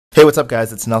Hey, what's up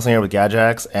guys, it's Nelson here with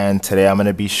Gadget, and today I'm going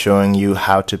to be showing you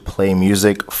how to play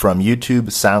music from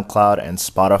YouTube, SoundCloud, and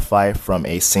Spotify from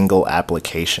a single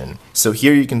application. So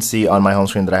here you can see on my home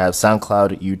screen that I have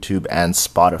SoundCloud, YouTube, and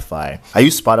Spotify. I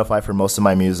use Spotify for most of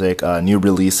my music, new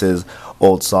releases,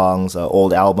 old songs,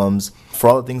 old albums. For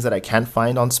all the things that I can't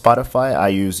find on Spotify, I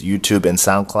use YouTube and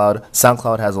SoundCloud.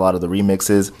 SoundCloud has a lot of the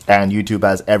remixes, and YouTube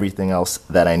has everything else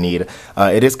that I need.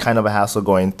 It is kind of a hassle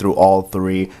going through all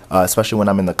three, especially when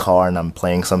I'm in the car and I'm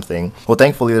playing something. Well,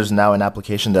 thankfully, there's now an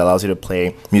application that allows you to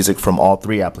play music from all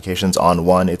three applications on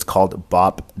one. It's called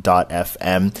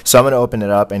Bop.fm. So I'm going to open it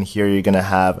up, and here you're going to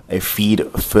have a feed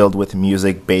filled with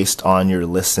music based on your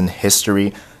listen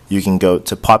history. You can go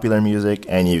to popular music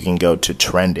and you can go to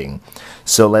trending.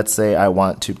 So let's say I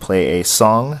want to play a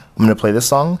song. I'm going to play this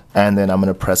song and then I'm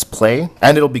going to press play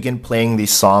and it'll begin playing the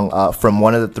song from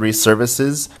one of the three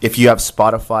services. If you have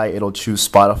Spotify, it'll choose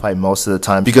Spotify most of the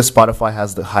time because Spotify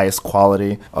has the highest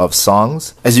quality of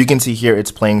songs. As you can see here,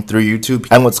 it's playing through YouTube.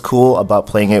 And what's cool about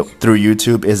playing it through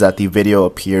YouTube is that the video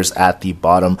appears at the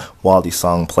bottom while the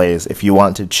song plays. If you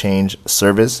want to change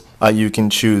service, you can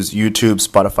choose YouTube,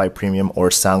 Spotify Premium, or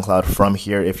SoundCloud from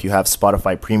here. If you have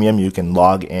Spotify Premium, you can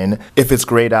log in. If it's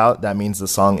grayed out, that means the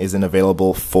song isn't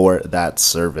available for that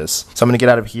service. So I'm going to get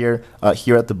out of here.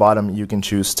 Here at the bottom, you can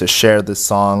choose to share this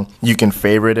song. You can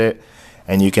favorite it,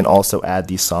 and you can also add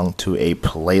the song to a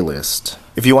playlist.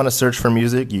 If you want to search for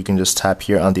music, you can just tap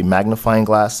here on the magnifying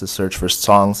glass to search for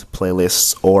songs,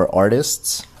 playlists, or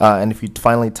artists. And if you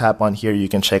finally tap on here, you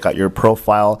can check out your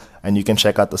profile and you can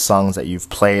check out the songs that you've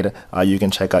played. You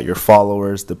can check out your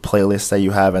followers, the playlists that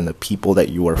you have, and the people that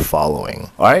you are following.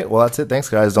 Alright, well that's it. Thanks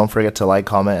guys. Don't forget to like,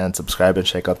 comment, and subscribe, and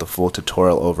check out the full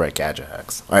tutorial over at Gadget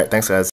Hacks. Alright, thanks guys.